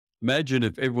Imagine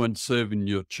if everyone serving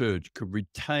your church could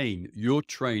retain your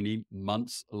training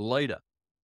months later.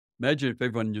 Imagine if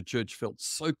everyone in your church felt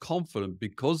so confident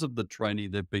because of the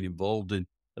training they've been involved in,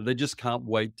 and they just can't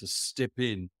wait to step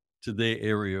in to their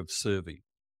area of serving.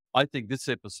 I think this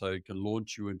episode can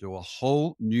launch you into a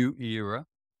whole new era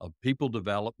of people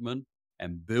development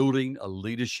and building a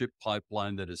leadership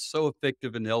pipeline that is so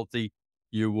effective and healthy,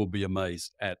 you will be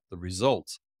amazed at the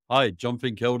results. Hi, John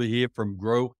Finkelde here from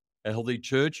Grow a Healthy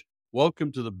Church.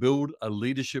 Welcome to the Build a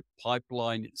Leadership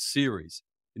Pipeline series.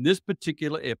 In this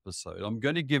particular episode, I'm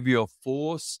going to give you a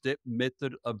 4-step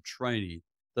method of training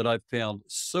that I've found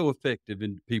so effective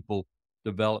in people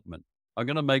development. I'm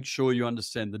going to make sure you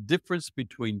understand the difference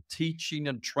between teaching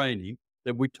and training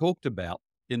that we talked about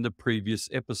in the previous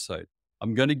episode.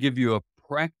 I'm going to give you a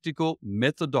practical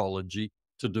methodology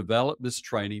to develop this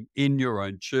training in your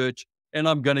own church. And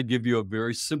I'm going to give you a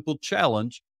very simple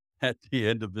challenge at the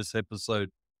end of this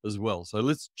episode as well. So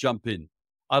let's jump in.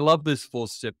 I love this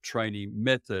 4-step training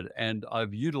method, and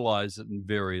I've utilized it in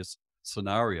various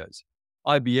scenarios.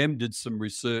 IBM did some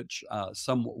research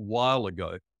some while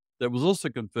ago that was also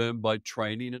confirmed by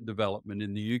training and development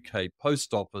in the UK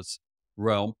post office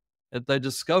realm. And they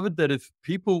discovered that if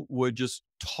people were just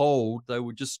told, they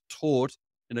were just taught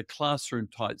in a classroom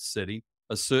type setting,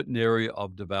 a certain area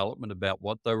of development about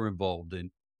what they were involved in,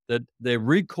 that their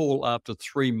recall after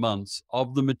 3 months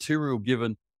of the material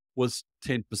given was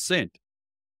 10%.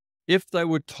 If they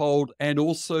were told and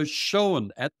also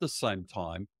shown at the same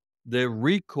time, their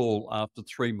recall after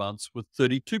 3 months was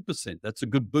 32%. That's a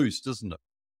good boost, isn't it?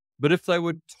 But if they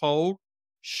were told,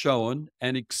 shown,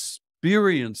 and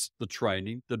experienced the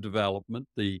training, the development,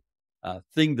 the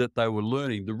thing that they were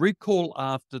learning, the recall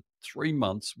after 3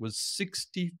 months was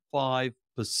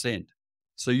 65%.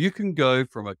 So you can go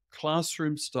from a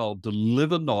classroom style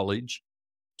deliver knowledge,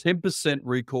 10%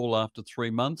 recall after 3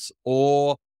 months,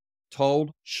 or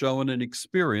told, shown, and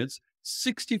experienced,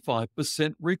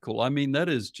 65% recall. I mean, that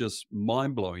is just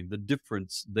mind blowing, the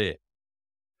difference there.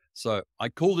 So I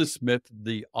call this method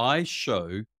the I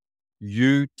show,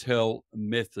 you tell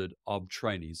method of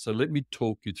training. So let me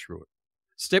talk you through it.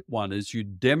 Step one is you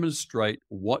demonstrate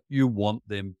what you want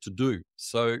them to do.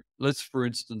 So let's, for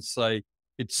instance, say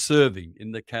it's serving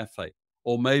in the cafe,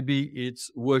 or maybe it's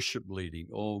worship leading,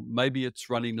 or maybe it's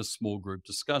running a small group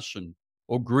discussion,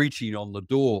 or greeting on the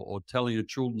door, or telling a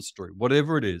children's story,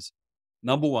 whatever it is.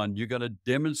 Number one, you're going to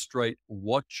demonstrate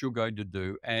what you're going to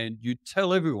do, and you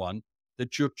tell everyone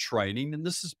that you're training. And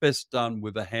this is best done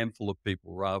with a handful of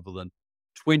people rather than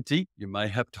 20. You may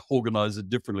have to organize it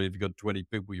differently if you've got 20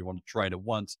 people you want to train at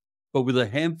once, but with a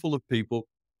handful of people,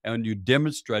 and you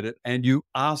demonstrate it and you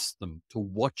ask them to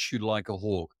watch you like a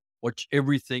hawk, watch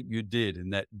everything you did in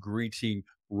that greeting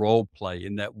role play,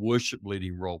 in that worship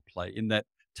leading role play, in that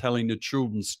telling the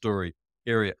children's story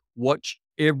area. Watch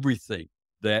everything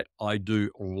that I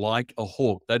do like a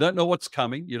hawk. They don't know what's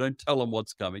coming. You don't tell them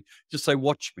what's coming. Just say,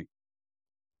 watch me.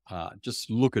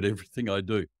 Just look at everything I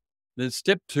do. Then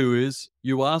step two is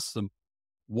you ask them,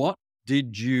 what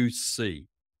did you see?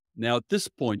 Now, at this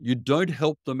point, you don't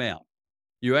help them out.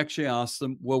 You actually ask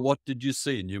them, well, what did you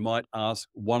see? And you might ask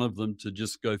one of them to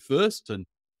just go first and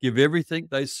give everything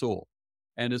they saw.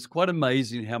 And it's quite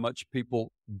amazing how much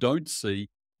people don't see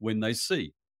when they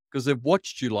see, because they've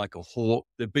watched you like a hawk.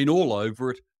 They've been all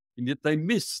over it, and yet they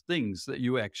miss things that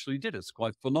you actually did. It's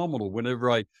quite phenomenal.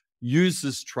 Whenever I use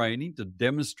this training to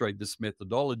demonstrate this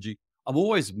methodology, I'm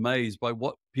always amazed by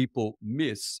what people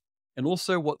miss and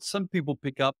also what some people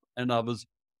pick up and others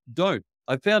don't.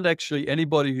 I found actually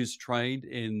anybody who's trained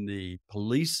in the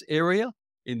police area,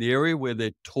 in the area where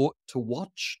they're taught to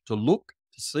watch, to look,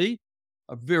 to see,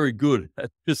 are very good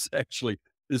at this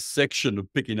section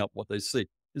of picking up what they see.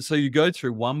 And so you go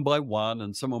through one by one,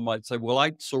 and someone might say, well,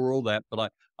 I saw all that,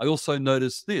 but I also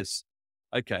noticed this.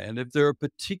 Okay, and if there are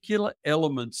particular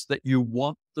elements that you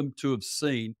want them to have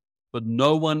seen, but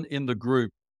no one in the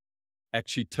group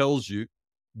actually tells you,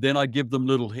 then I give them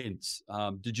little hints.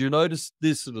 Did you notice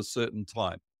this at a certain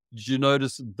time? Did you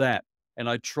notice that? And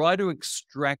I try to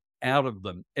extract out of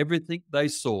them everything they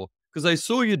saw, because they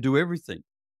saw you do everything,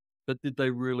 but did they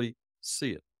really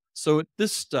see it? So at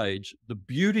this stage, the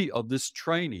beauty of this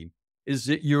training is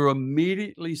that you're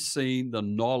immediately seeing the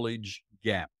knowledge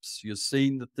gaps. You're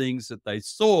seeing the things that they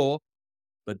saw,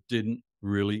 but didn't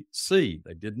really see.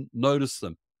 They didn't notice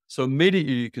them. So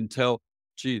immediately you can tell,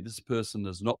 gee, this person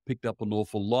has not picked up an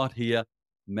awful lot here.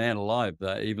 Man alive,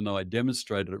 even though I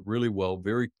demonstrated it really well,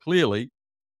 very clearly,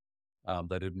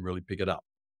 they didn't really pick it up.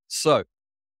 So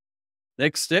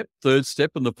next step, third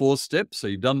step, and the fourth step. So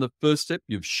you've done the first step,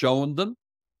 you've shown them,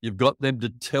 you've got them to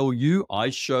tell you. I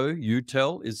show, you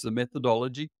tell is the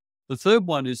methodology. The third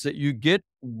one is that you get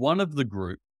one of the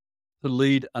group to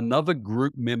lead another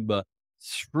group member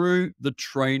through the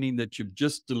training that you've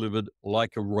just delivered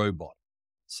like a robot.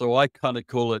 So I kind of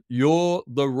call it, you're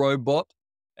the robot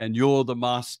and you're the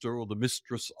master or the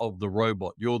mistress of the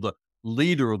robot. You're the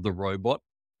leader of the robot,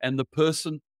 and the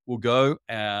person will go,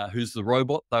 who's the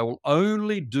robot, they will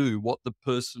only do what the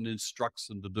person instructs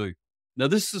them to do. Now,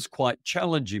 this is quite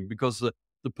challenging because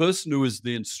the person who is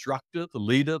the instructor, the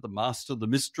leader, the master, the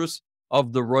mistress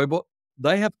of the robot,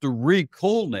 they have to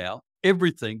recall now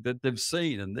everything that they've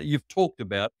seen and that you've talked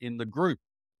about in the group.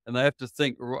 And they have to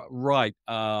think, right,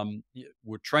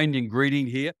 we're trained in greeting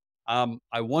here.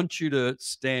 I want you to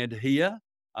stand here.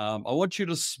 I want you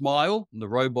to smile. And the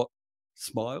robot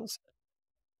smiles.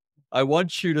 I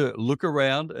want you to look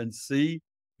around and see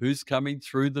who's coming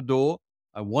through the door.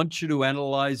 I want you to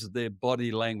analyze their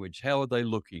body language. How are they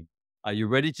looking? Are you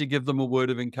ready to give them a word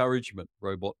of encouragement?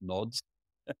 Robot nods.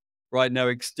 Right now,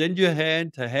 extend your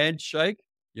hand to handshake.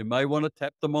 You may want to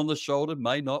tap them on the shoulder,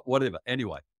 may not, whatever.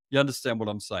 Anyway, you understand what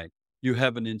I'm saying. You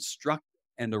have an instructor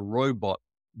and a robot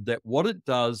that what it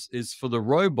does is for the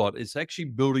robot, it's actually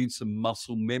building some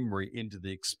muscle memory into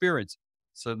the experience.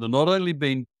 So they're not only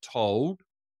being told,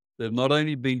 they've not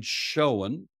only been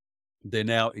shown, they're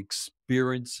now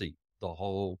experiencing the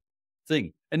whole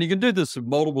thing. And you can do this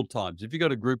multiple times. If you've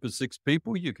got a group of 6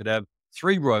 people, you could have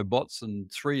 3 robots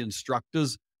and 3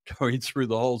 instructors going through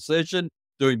the whole session,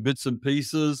 doing bits and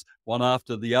pieces, one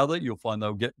after the other. You'll find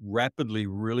they'll get rapidly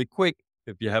really quick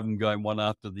if you have them going one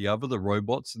after the other, the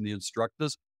robots and the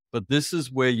instructors. But this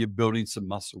is where you're building some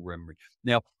muscle memory.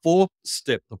 Now, the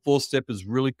 4th step is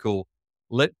really cool.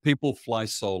 Let people fly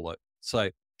solo.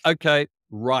 Say, okay,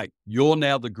 right, you're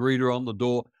now the greeter on the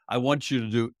door. I want you to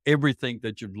do everything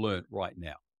that you've learned right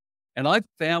now. And I've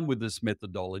found with this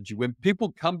methodology, when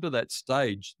people come to that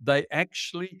stage, they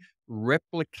actually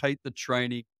replicate the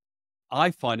training.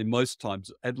 I find in most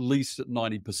times, at least at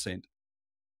 90%,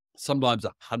 sometimes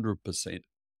 100%.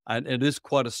 And it is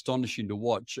quite astonishing to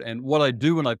watch. And what I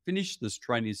do when I finish this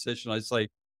training session, I say,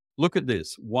 look at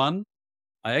this. 1,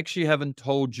 I actually haven't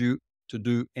told you to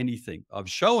do anything. I've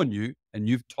shown you and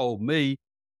you've told me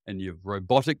and you've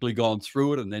robotically gone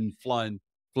through it and then flown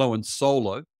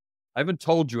solo. I haven't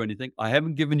told you anything. I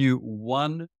haven't given you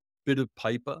one bit of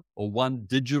paper or one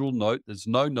digital note. There's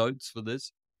no notes for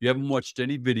this. You haven't watched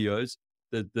any videos.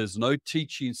 There's no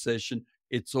teaching session.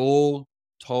 It's all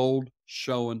told,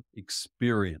 shown,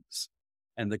 experience.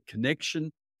 And the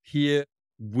connection here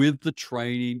with the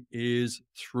training is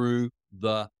through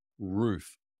the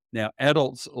roof. Now,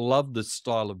 adults love this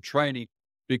style of training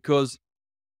because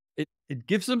it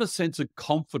gives them a sense of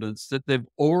confidence that they've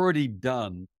already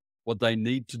done what they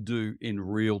need to do in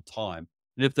real time.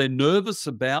 And if they're nervous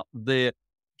about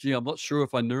I'm not sure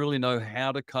if I really know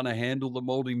how to kind of handle the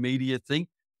multimedia thing,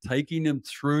 taking them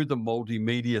through the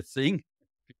multimedia thing, if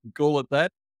you can call it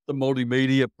that, the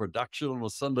multimedia production on a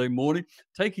Sunday morning,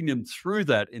 taking them through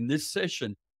that in this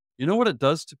session, you know what it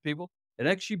does to people? It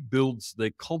actually builds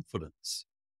their confidence.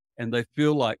 And they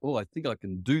feel like, oh, I think I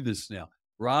can do this now.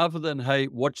 Rather than, hey,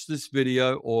 watch this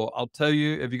video, or I'll tell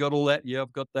you, have you got all that? Yeah,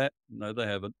 I've got that. No, they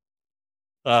haven't.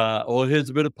 Or here's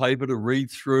a bit of paper to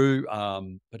read through.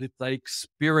 But if they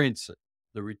experience it,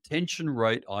 the retention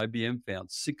rate, IBM found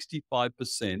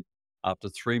 65% after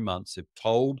 3 months if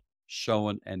told,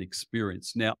 shown, and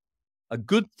experienced. Now, a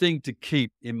good thing to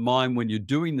keep in mind when you're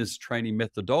doing this training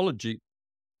methodology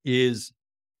is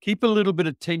keep a little bit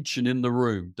of tension in the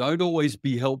room. Don't always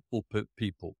be helpful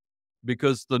people,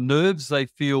 because the nerves they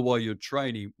feel while you're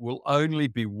training will only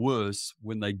be worse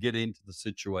when they get into the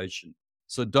situation.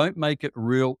 So don't make it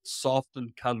real soft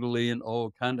and cuddly and,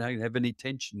 oh, can't have any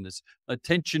tension.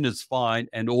 Tension is fine,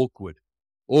 and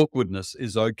awkwardness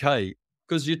is okay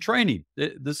because you're training.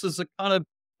 This is a kind of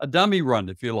a dummy run,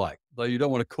 if you like, though you don't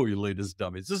want to call your leaders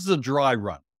dummies. This is a dry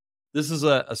run. This is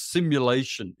a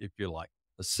simulation, if you like,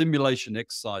 a simulation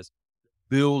exercise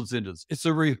builds into this. It's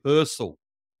a rehearsal.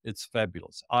 It's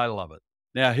fabulous. I love it.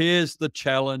 Now, here's the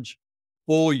challenge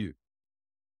for you.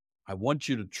 I want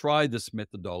you to try this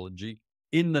methodology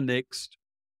in the next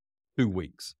 2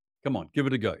 weeks. Come on, give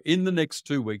it a go. In the next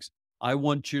 2 weeks, I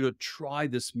want you to try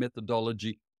this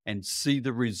methodology and see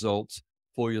the results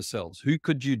for yourselves. Who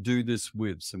could you do this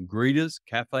with? Some greeters,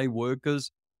 cafe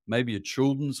workers, maybe a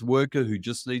children's worker who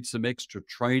just needs some extra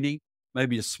training,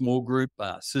 maybe a small group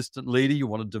assistant leader you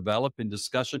want to develop in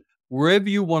discussion. Wherever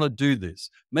you want to do this,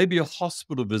 maybe a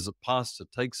hospital visit pastor,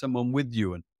 take someone with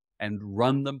you and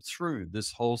run them through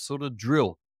this whole sort of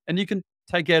drill. And you can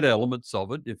take out elements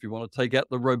of it if you want to take out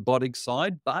the robotic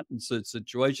side, but in certain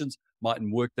situations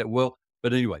mightn't work that well.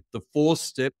 But anyway, the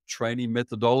 4-step training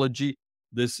methodology,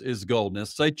 This is gold. Now,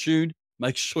 stay tuned.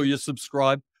 Make sure you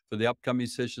subscribe for the upcoming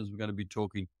sessions. We're going to be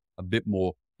talking a bit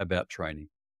more about training.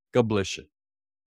 God bless you.